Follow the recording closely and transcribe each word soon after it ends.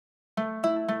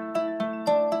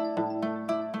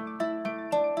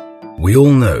We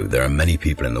all know there are many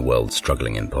people in the world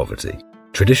struggling in poverty.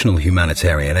 Traditional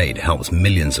humanitarian aid helps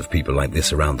millions of people like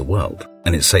this around the world,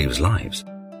 and it saves lives.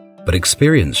 But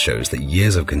experience shows that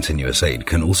years of continuous aid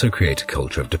can also create a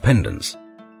culture of dependence.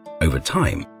 Over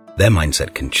time, their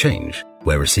mindset can change,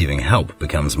 where receiving help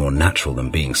becomes more natural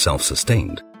than being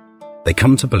self-sustained. They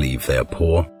come to believe they are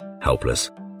poor,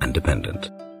 helpless, and dependent.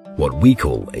 What we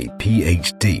call a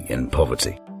PhD in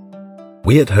poverty.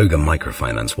 We at Hauge Micro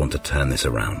Finance want to turn this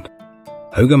around.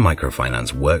 Hauge Micro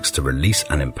Finance works to release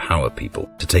and empower people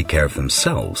to take care of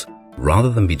themselves rather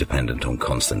than be dependent on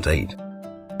constant aid.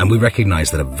 And we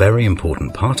recognize that a very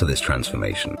important part of this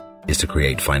transformation is to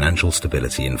create financial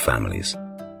stability in families.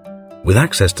 With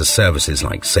access to services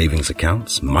like savings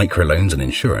accounts, microloans, and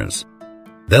insurance,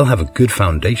 they'll have a good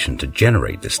foundation to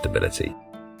generate this stability.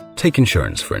 Take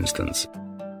insurance, for instance.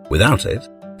 Without it,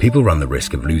 people run the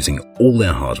risk of losing all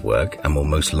their hard work and will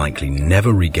most likely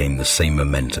never regain the same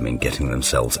momentum in getting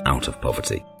themselves out of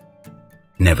poverty.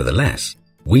 Nevertheless,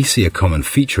 we see a common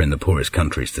feature in the poorest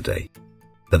countries today,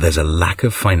 that there's a lack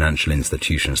of financial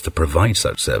institutions to provide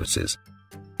such services,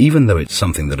 even though it's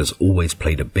something that has always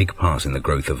played a big part in the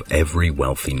growth of every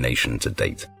wealthy nation to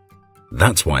date.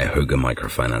 That's why Hauge Micro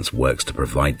Finance works to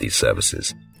provide these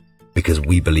services, because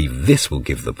we believe this will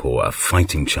give the poor a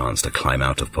fighting chance to climb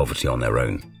out of poverty on their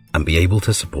own and be able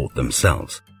to support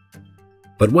themselves.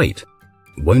 But wait,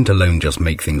 won't a loan just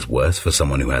make things worse for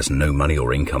someone who has no money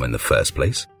or income in the first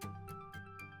place?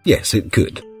 Yes, it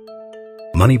could.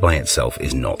 Money by itself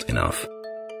is not enough.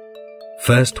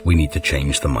 First, we need to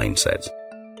change the mindset.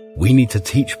 We need to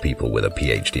teach people with a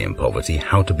PhD in poverty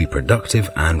how to be productive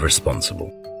and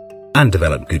responsible, and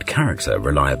develop good character,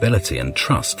 reliability, and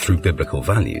trust through biblical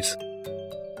values.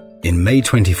 In May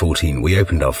 2014, we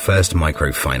opened our first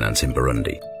microfinance in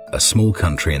Burundi, a small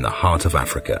country in the heart of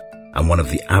Africa and one of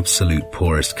the absolute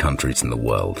poorest countries in the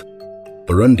world.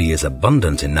 Burundi is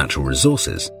abundant in natural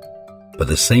resources, but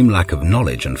the same lack of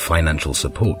knowledge and financial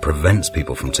support prevents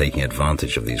people from taking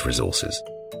advantage of these resources.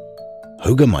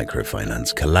 Hauge Micro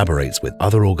Finance collaborates with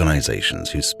other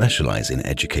organizations who specialize in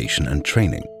education and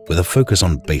training with a focus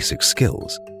on basic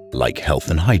skills like health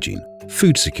and hygiene,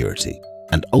 food security,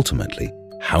 and ultimately,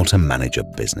 how to manage a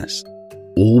business.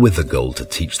 All with the goal to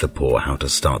teach the poor how to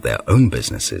start their own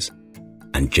businesses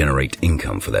and generate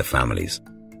income for their families.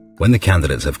 When the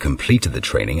candidates have completed the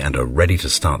training and are ready to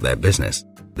start their business,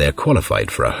 they are qualified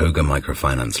for a Hauge Micro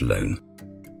Finance loan.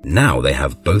 Now they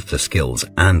have both the skills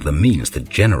and the means to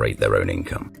generate their own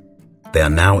income. They are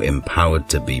now empowered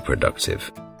to be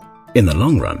productive. In the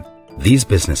long run, these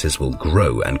businesses will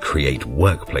grow and create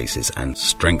workplaces and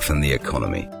strengthen the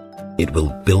economy. It will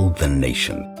build the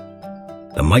nation.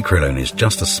 The microloan is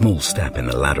just a small step in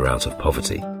the ladder out of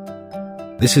poverty.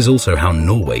 This is also how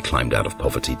Norway climbed out of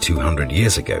poverty 200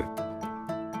 years ago.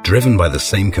 Driven by the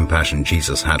same compassion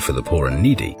Jesus had for the poor and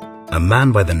needy, a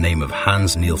man by the name of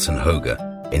Hans Nielsen Hauge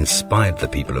inspired the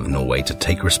people of Norway to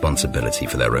take responsibility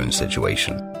for their own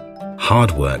situation.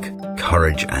 Hard work,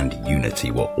 courage, and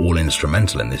unity were all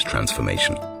instrumental in this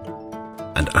transformation.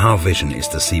 And our vision is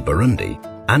to see Burundi,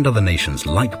 and other nations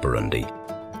like Burundi,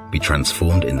 be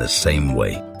transformed in the same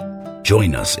way.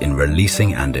 Join us in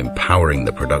releasing and empowering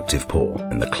the productive poor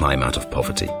in the climb out of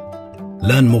poverty.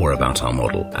 Learn more about our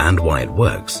model and why it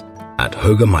works at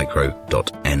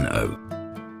haugemicro.no.